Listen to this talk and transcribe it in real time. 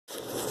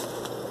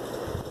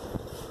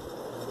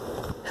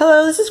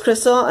Hello, this is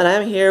Crystal, and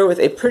I'm here with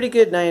a pretty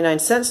good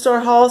 99-cent store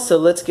haul, so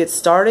let's get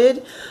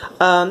started.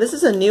 This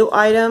is a new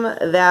item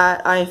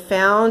that I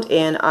found,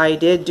 and I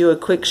did do a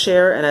quick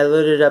share, and I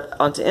loaded it up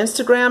onto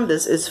Instagram.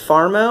 This is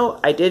Farmo.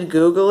 I did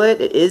Google it.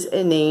 It is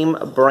a name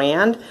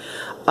brand.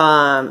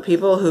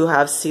 People who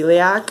have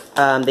celiac,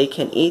 they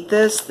can eat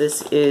this.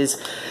 This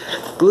is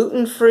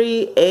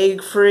gluten-free,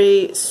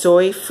 egg-free,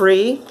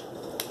 soy-free.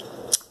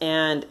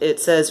 And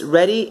it says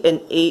ready in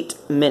 8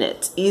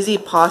 minutes. Easy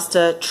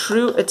pasta,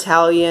 true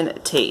Italian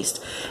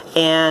taste.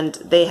 And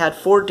they had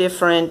 4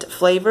 different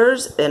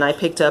flavors, and I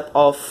picked up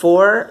all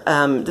 4.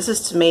 This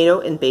is tomato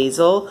and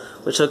basil,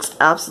 which looks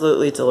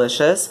absolutely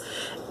delicious.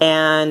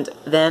 And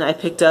then I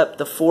picked up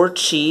the 4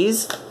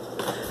 cheese,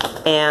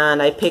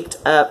 and I picked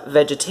up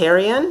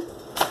vegetarian,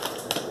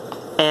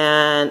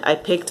 and I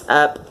picked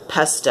up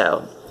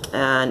pesto.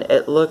 And they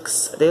look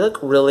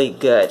really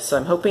good. So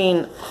I'm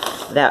hoping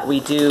that we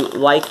do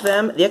like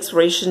them. The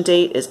expiration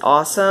date is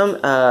awesome,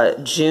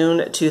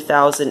 June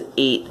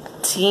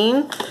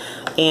 2018,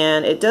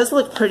 and it does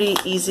look pretty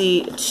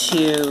easy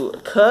to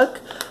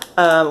cook.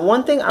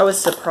 One thing I was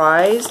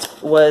surprised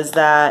was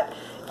that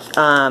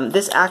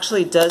this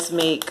actually does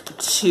make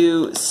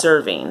 2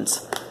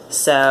 servings.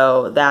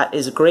 So that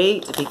is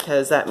great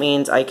because that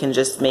means I can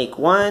just make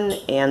 1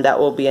 and that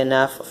will be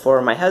enough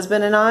for my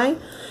husband and I.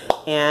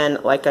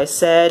 And like I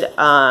said,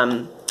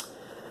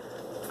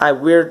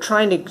 we're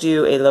trying to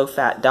do a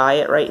low-fat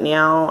diet right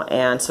now,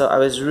 and so I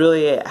was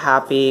really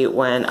happy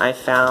when I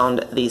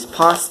found these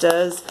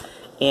pastas,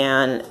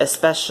 and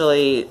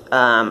especially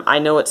I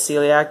know what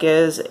celiac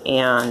is,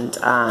 and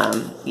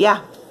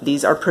yeah,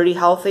 these are pretty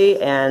healthy,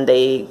 and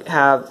they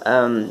have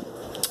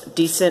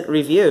decent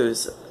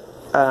reviews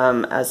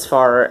as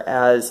far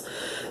as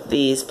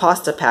these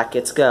pasta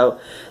packets go.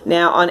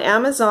 Now on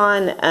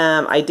Amazon,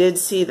 I did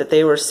see that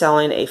they were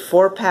selling a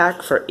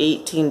 4-pack for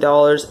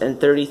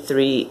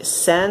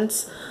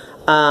 $18.33.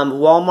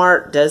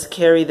 Walmart does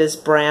carry this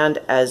brand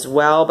as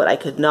well, but I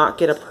could not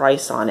get a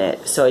price on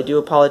it, so I do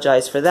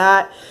apologize for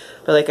that.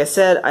 But like I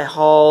said, I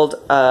hauled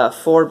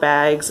 4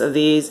 bags of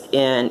these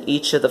in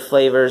each of the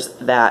flavors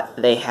that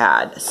they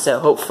had, so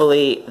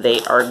hopefully they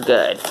are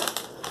good.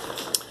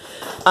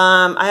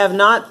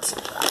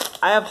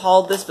 I have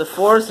hauled this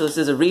before, so this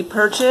is a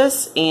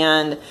repurchase,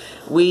 and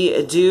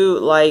we do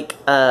like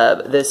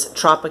this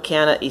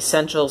Tropicana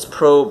Essentials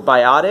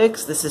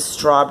Probiotics. This is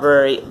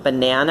strawberry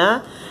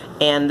banana,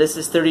 and this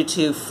is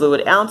 32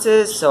 fluid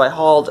ounces, so I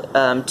hauled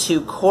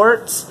 2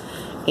 quarts,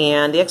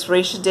 and the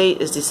expiration date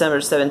is December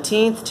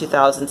 17th,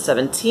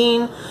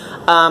 2017.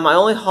 I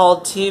only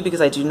hauled 2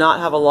 because I do not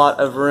have a lot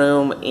of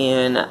room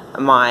in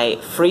my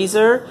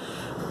freezer,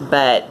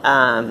 but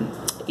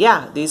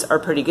yeah, these are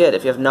pretty good.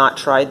 If you have not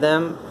tried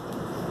them,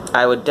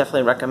 I would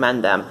definitely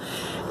recommend them.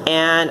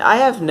 And I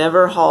have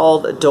never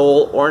hauled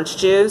Dole orange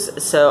juice,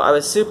 so I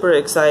was super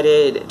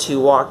excited to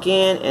walk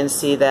in and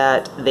see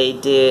that they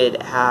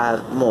did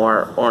have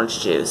more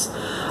orange juice.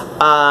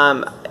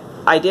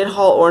 I did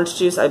haul orange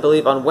juice, I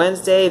believe, on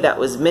Wednesday. That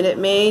was Minute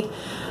Maid.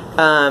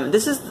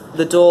 This is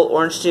the Dole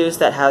orange juice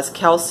that has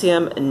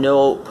calcium,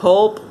 no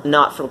pulp,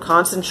 not from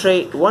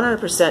concentrate,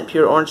 100%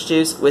 pure orange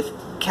juice with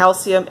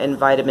calcium and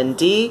vitamin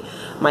D.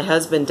 My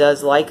husband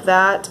does like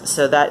that,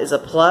 so that is a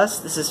plus.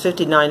 This is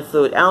 59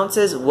 fluid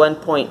ounces,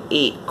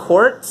 1.8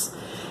 quarts.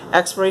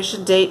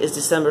 Expiration date is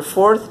December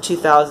 4th,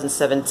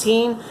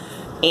 2017,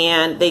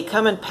 and they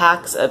come in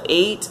packs of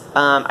 8.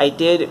 I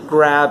did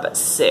grab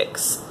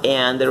 6,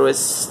 and there was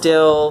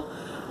still,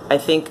 I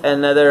think,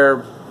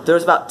 there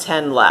was about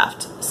 10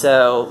 left.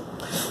 So,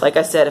 like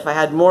I said, if I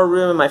had more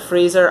room in my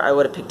freezer, I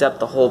would have picked up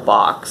the whole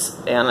box,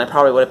 and I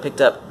probably would have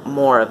picked up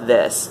more of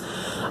this.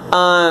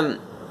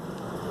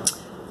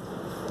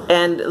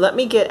 And let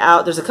me get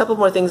out, there's a couple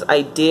more things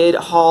I did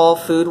haul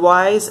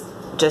food-wise.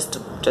 Just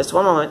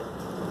one moment.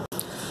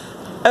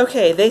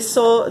 Okay, they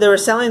were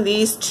selling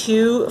these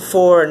 2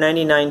 for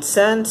 99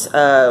 cents.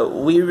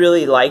 We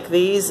really like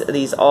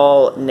these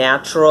all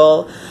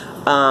natural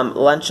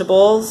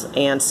Lunchables,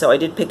 and so I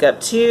did pick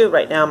up 2.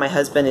 Right now my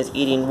husband is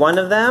eating 1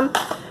 of them.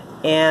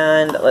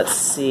 And let's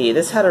see,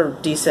 this had a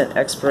decent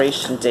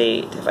expiration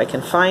date, if I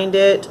can find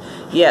it.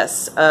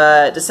 Yes,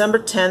 December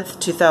 10th,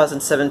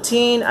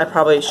 2017. I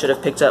probably should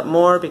have picked up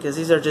more because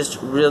these are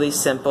just really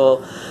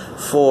simple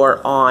for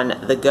on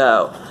the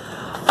go.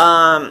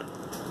 I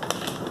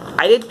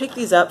did pick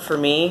these up for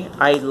me.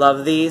 I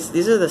love these.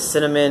 These are the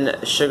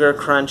Cinnamon Sugar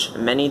Crunch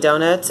Mini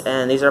Donuts,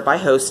 and these are by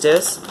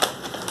Hostess.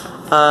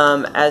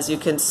 As you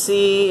can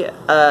see,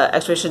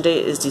 expiration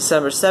date is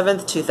December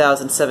 7th,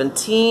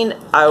 2017.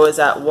 I was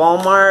at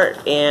Walmart,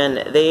 and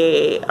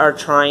they are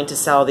trying to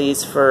sell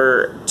these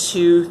for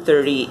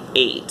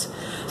 $2.38.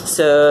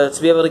 So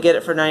to be able to get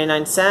it for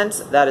 99 cents,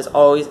 that is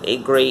always a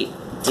great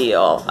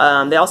deal.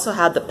 They also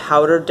had the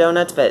powdered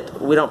donuts,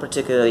 but we don't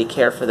particularly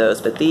care for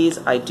those, but these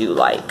I do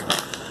like.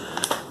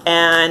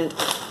 And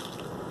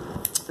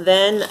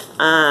then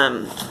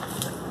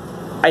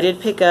I did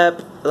pick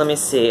up, let me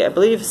see, I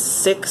believe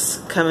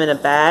 6 come in a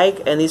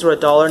bag, and these were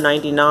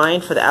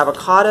 $1.99 for the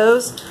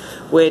avocados,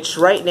 which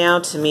right now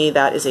to me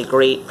that is a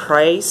great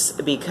price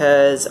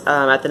because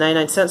at the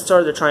 99-cent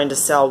store they're trying to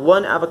sell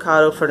one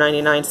avocado for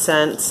 99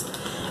 cents.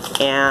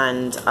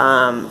 And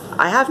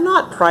I have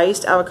not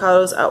priced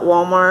avocados at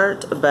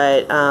Walmart,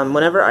 but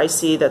whenever I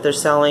see that they're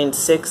selling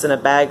 6 in a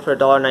bag for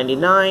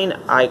 $1.99,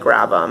 I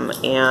grab them.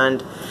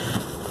 And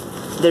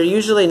they're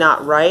usually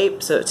not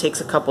ripe, so it takes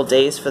a couple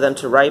days for them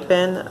to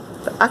ripen.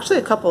 Actually,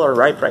 a couple are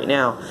ripe right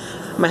now.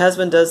 My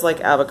husband does like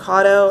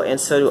avocado, and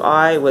so do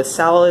I, with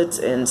salads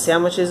and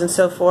sandwiches and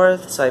so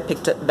forth, so I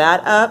picked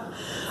that up.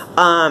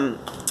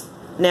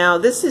 Now,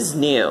 this is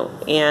new,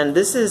 and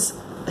this is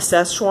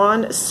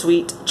Szechuan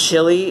sweet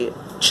chili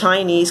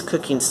Chinese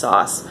cooking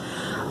sauce.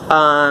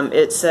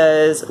 It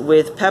says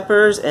with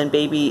peppers and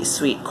baby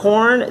sweet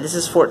corn. This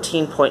is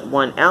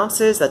 14.1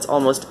 ounces. That's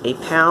almost a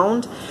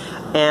pound.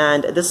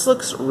 And this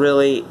looks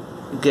really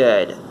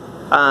good.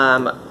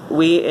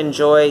 We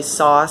enjoy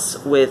sauce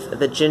with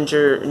the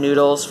ginger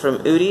noodles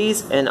from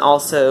Udi's, and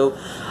also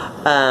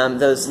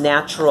those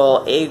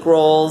natural egg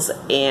rolls,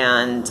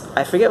 and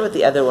I forget what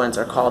the other ones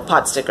are called,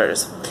 pot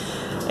stickers.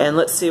 And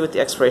let's see what the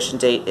expiration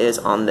date is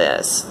on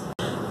this.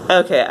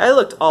 Okay, I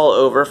looked all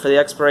over for the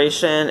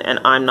expiration and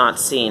I'm not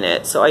seeing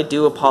it, so I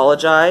do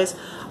apologize.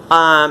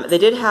 They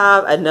did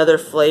have another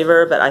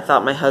flavor, but I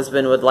thought my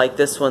husband would like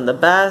this one the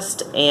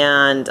best,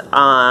 and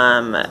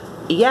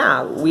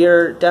yeah,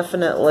 we're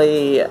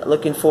definitely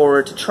looking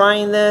forward to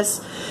trying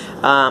this.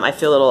 I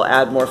feel it'll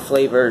add more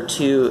flavor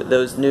to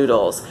those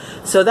noodles.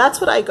 So that's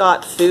what I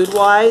got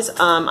food-wise.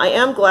 I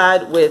am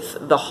glad with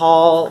the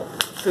haul,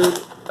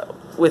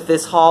 with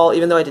this haul,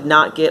 even though I did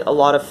not get a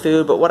lot of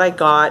food, but what I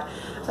got,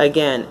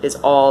 again, is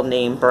all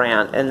name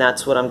brand, and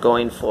that's what I'm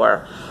going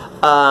for.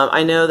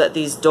 I know that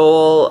these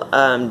Dole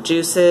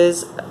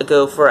juices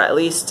go for at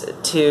least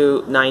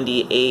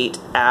 $2.98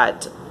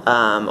 at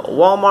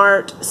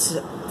Walmart.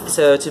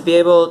 So to be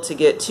able to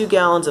get 2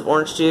 gallons of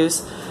orange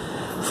juice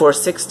for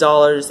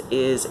 $6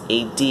 is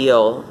a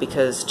deal,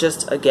 because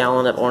just a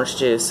gallon of orange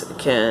juice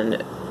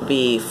can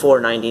be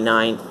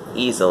 $4.99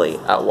 easily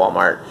at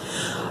Walmart.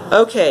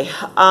 Okay,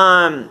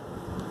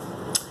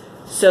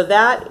 so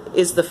that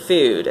is the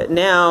food.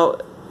 Now,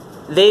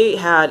 they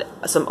had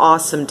some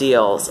awesome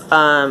deals.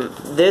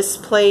 This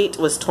plate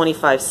was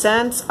 25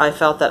 cents. I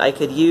felt that I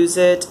could use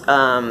it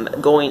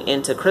going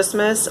into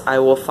Christmas. I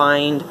will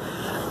find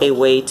a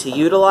way to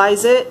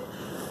utilize it.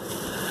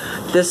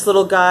 This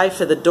little guy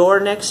for the door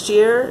next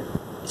year,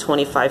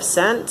 25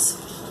 cents.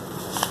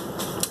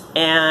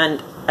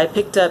 And I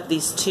picked up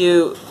these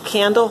 2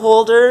 candle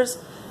holders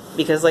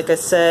because, like I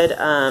said,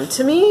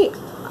 to me,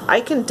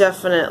 I can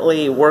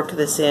definitely work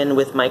this in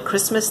with my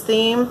Christmas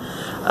theme.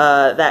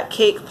 That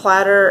cake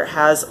platter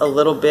has a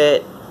little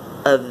bit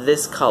of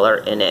this color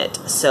in it,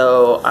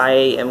 so I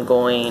am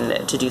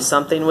going to do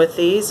something with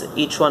these.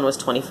 Each one was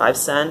 25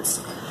 cents,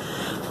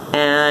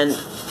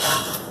 and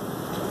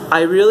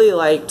I really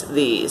liked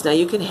these. Now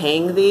you can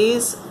hang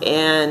these,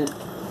 and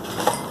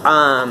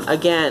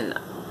again,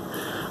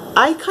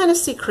 I kind of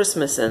see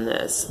Christmas in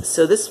this,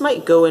 so this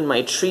might go in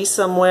my tree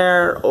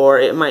somewhere, or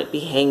it might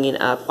be hanging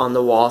up on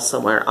the wall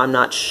somewhere. I'm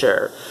not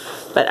sure,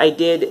 but I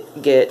did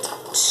get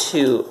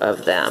 2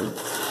 of them,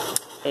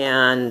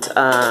 and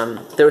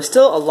there was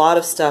still a lot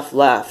of stuff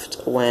left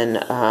when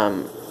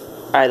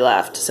I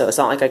left, so it's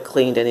not like I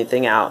cleaned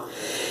anything out.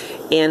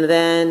 And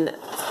then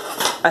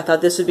I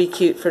thought this would be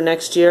cute for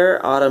next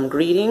year, Autumn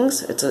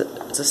Greetings. It's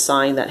a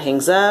sign that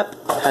hangs up,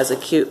 has a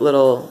cute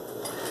little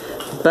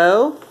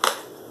bow.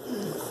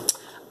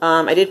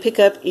 I did pick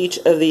up each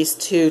of these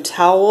 2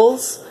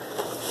 towels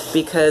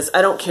because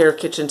I don't care if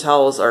kitchen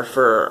towels are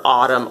for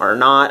autumn or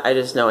not. I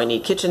just know I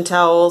need kitchen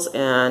towels,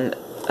 and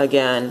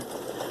again,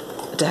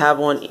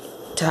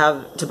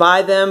 to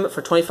buy them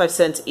for 25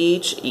 cents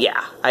each,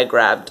 yeah, I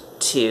grabbed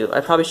 2. I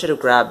probably should have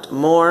grabbed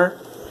more,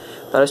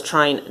 but I was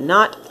trying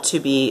not to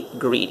be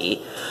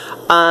greedy.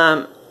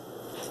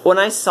 When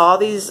I saw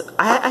these,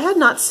 I had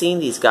not seen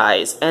these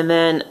guys, and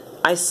then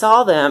I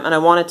saw them and I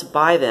wanted to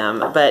buy them,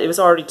 but it was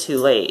already too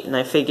late, and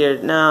I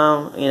figured,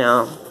 no, you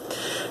know,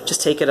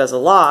 just take it as a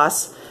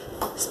loss.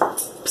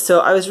 So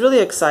I was really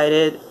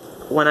excited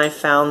when I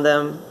found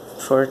them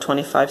for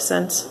 25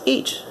 cents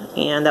each,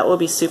 and that will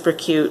be super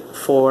cute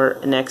for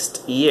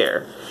next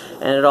year,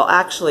 and it'll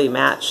actually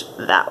match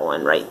that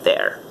one right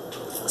there.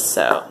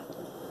 So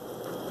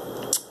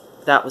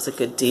that was a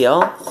good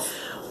deal.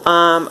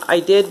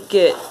 I did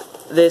get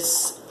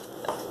this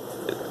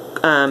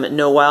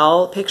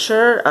Noel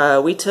picture.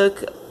 We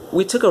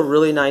took a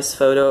really nice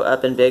photo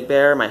up in Big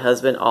Bear, my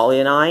husband Ollie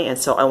and I, and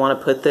so I want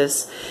to put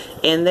this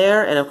in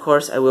there, and of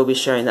course I will be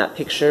sharing that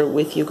picture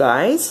with you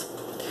guys.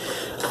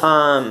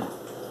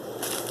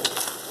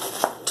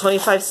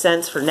 25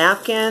 cents for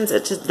napkins.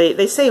 It's just,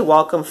 they say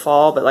welcome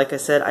fall, but like I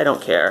said, I don't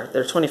care.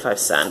 They're 25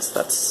 cents.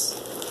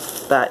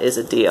 That is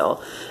a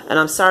deal. And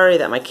I'm sorry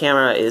that my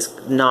camera is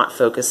not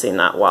focusing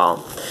that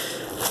well.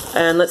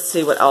 And let's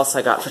see what else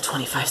I got for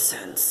 25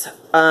 cents.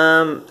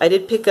 I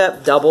did pick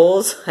up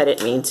doubles. I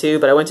didn't mean to,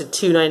 but I went to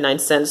 2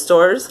 99-cent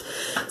stores.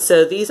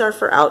 So these are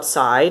for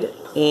outside,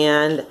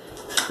 and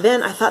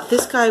then I thought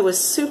this guy was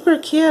super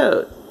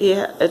cute.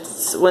 Yeah,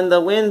 it's when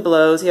the wind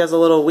blows, he has a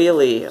little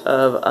wheelie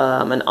of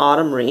an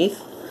autumn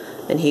wreath,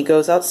 and he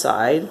goes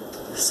outside.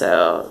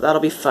 So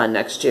that'll be fun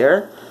next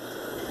year.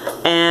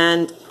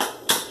 And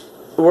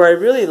where I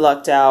really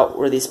lucked out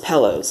were these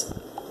pillows.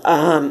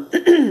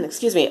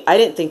 Excuse me, I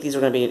didn't think these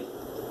were going to be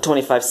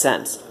 25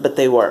 cents, but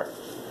they were.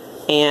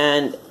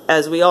 And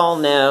as we all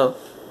know,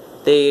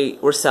 they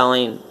were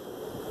selling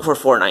for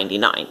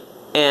 $4.99.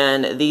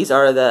 And these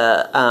are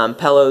the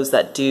pillows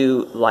that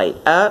do light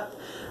up.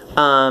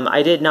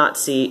 I did not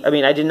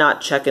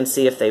check and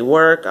see if they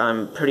work.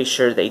 I'm pretty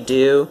sure they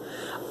do.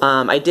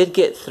 I did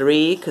get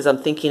 3 because I'm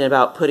thinking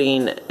about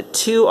putting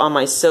 2 on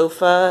my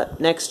sofa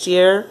next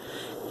year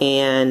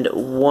and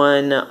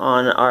 1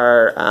 on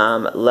our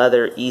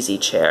leather easy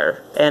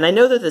chair. And I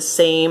know they're the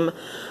same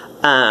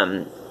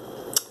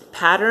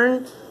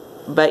pattern,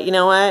 but you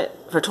know what?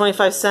 For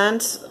 25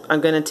 cents, I'm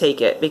going to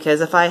take it,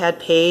 because if I had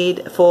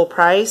paid full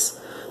price,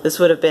 this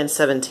would have been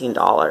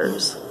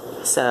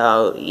 $17.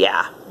 So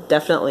yeah,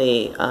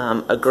 definitely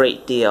a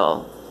great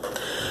deal.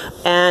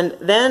 And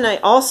then I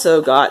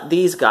also got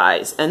these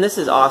guys, and this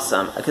is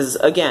awesome, because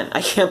again,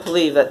 I can't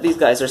believe that these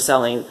guys are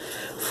selling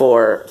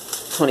for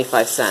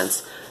 25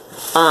 cents.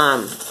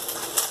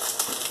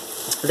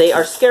 They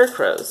are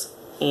scarecrows,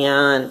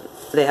 and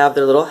they have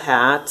their little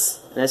hats,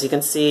 and as you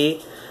can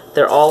see,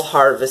 they're all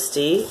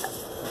harvesty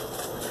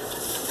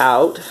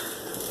out,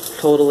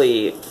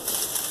 totally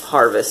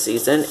harvest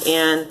season,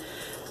 and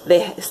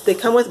they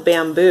come with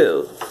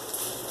bamboo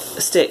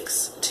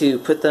sticks to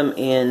put them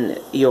in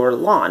your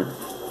lawn,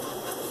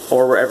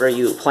 or wherever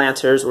you,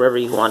 planters, wherever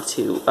you want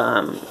to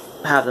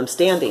have them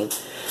standing.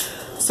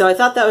 So I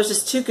thought that was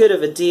just too good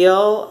of a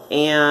deal,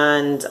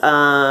 and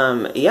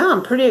yeah,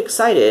 I'm pretty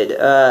excited.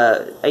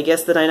 I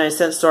guess the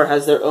 99-cent store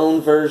has their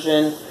own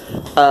version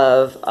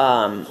of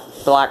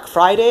Black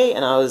Friday,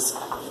 and I was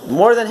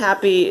more than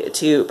happy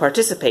to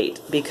participate,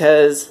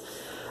 because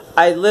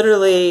I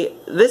literally,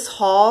 this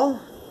haul,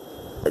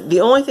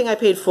 the only thing I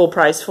paid full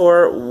price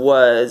for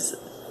was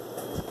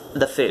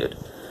the food.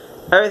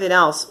 Everything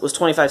else was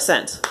 25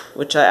 cents,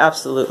 which I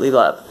absolutely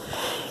love.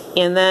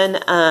 And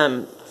then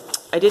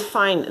I did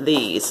find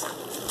these.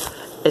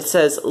 It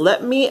says,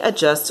 "Let me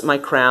adjust my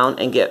crown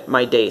and get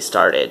my day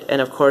started."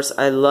 And of course,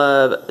 I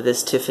love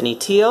this Tiffany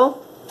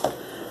teal.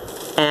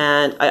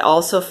 And I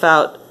also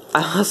found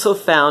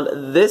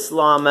this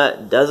llama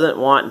doesn't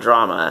want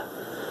drama.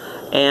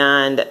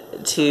 And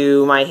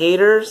to my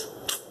haters,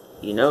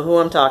 you know who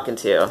I'm talking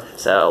to.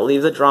 So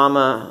leave the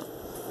drama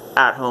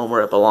at home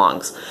where it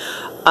belongs.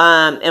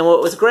 And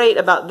what was great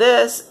about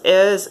this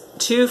is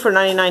 2 for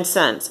 99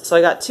 cents. So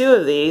I got 2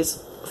 of these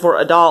for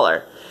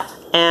 $1.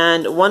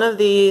 And one of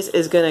these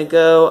is going to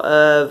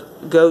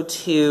go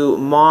to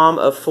mom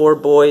of 4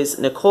 boys,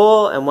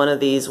 Nicole, and one of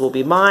these will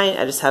be mine.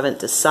 I just haven't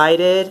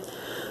decided,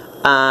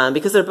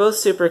 because they're both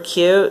super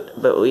cute,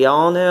 but we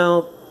all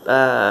know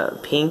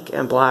pink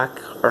and black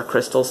are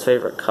Crystal's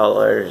favorite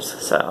colors.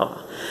 So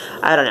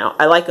I don't know.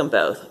 I like them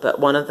both, but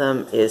one of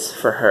them is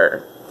for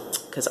her,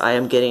 because I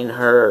am getting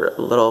her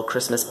little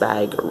Christmas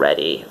bag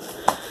ready.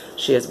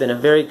 She has been a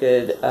very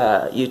good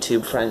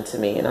YouTube friend to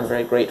me, and I'm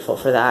very grateful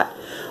for that.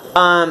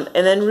 And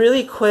then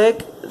really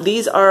quick,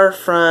 these are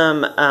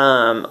from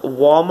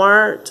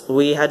Walmart.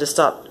 We had to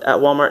stop at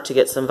Walmart to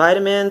get some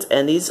vitamins,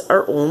 and these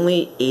are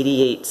only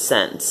 88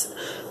 cents.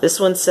 This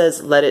one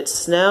says "Let It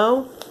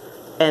Snow,"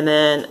 and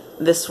then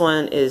this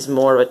one is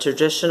more of a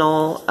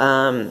traditional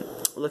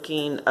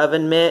looking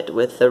oven mitt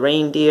with the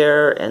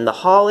reindeer and the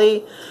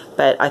holly,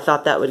 but I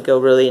thought that would go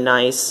really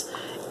nice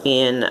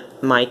in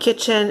my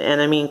kitchen. And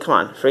I mean, come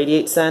on, for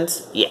 88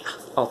 cents, yeah,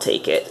 I'll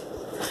take it.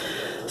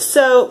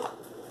 So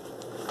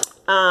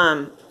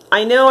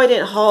I know I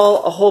didn't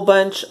haul a whole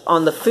bunch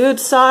on the food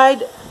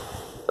side,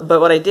 but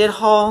what I did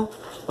haul,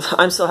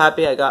 I'm so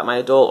happy I got my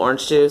adult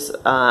orange juice.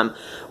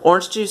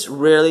 Orange juice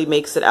rarely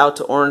makes it out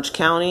to Orange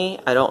County.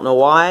 I don't know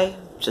why,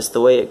 just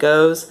the way it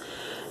goes.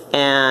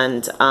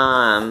 And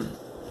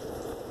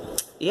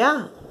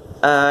yeah,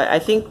 I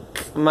think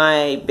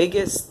my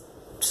biggest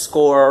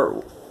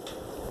score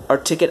or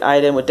ticket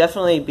item would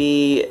definitely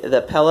be the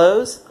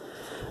pillows,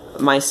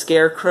 my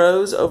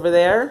scarecrows over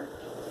there,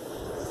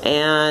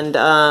 and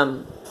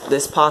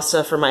this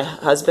pasta for my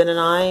husband and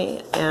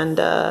I, and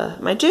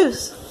my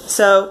juice.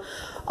 So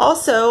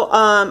also,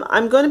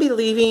 I'm going to be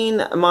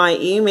leaving my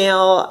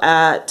email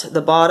at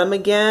the bottom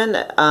again.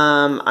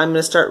 I'm going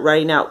to start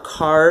writing out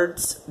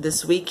cards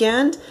this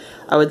weekend.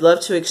 I would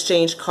love to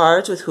exchange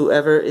cards with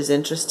whoever is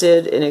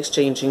interested in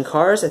exchanging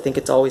cards. I think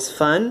it's always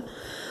fun.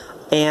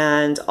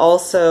 And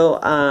also,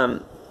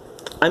 I'm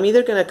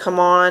either going to come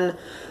on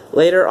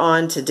later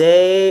on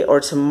today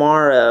or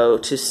tomorrow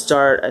to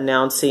start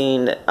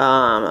announcing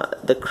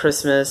the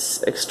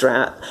Christmas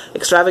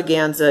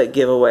extravaganza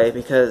giveaway,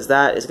 because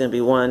that is going to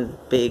be one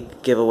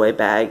big giveaway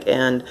bag,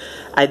 and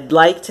I'd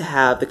like to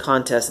have the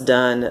contest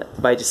done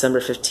by December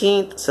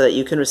 15th so that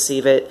you can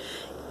receive it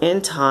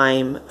in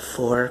time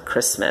for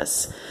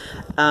Christmas.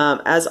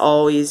 As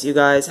always, you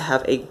guys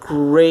have a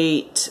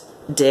great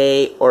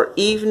day or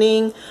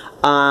evening.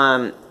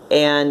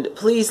 And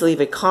please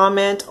leave a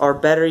comment, or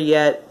better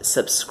yet,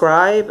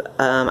 subscribe.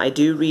 I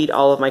do read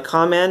all of my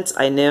comments.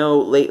 I know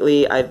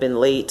lately I've been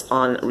late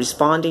on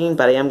responding,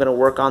 but I am going to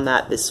work on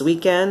that this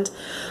weekend.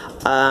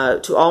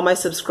 To all my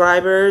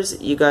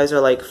subscribers, you guys are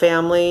like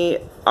family.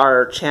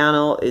 Our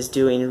channel is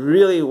doing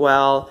really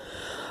well.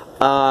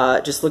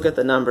 Just look at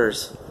the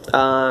numbers.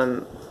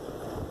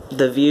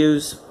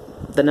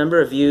 The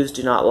number of views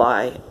do not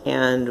lie,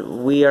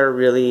 and we are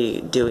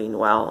really doing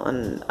well.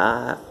 And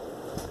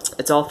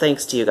it's all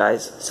thanks to you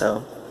guys.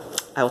 So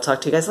I will talk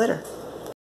to you guys later.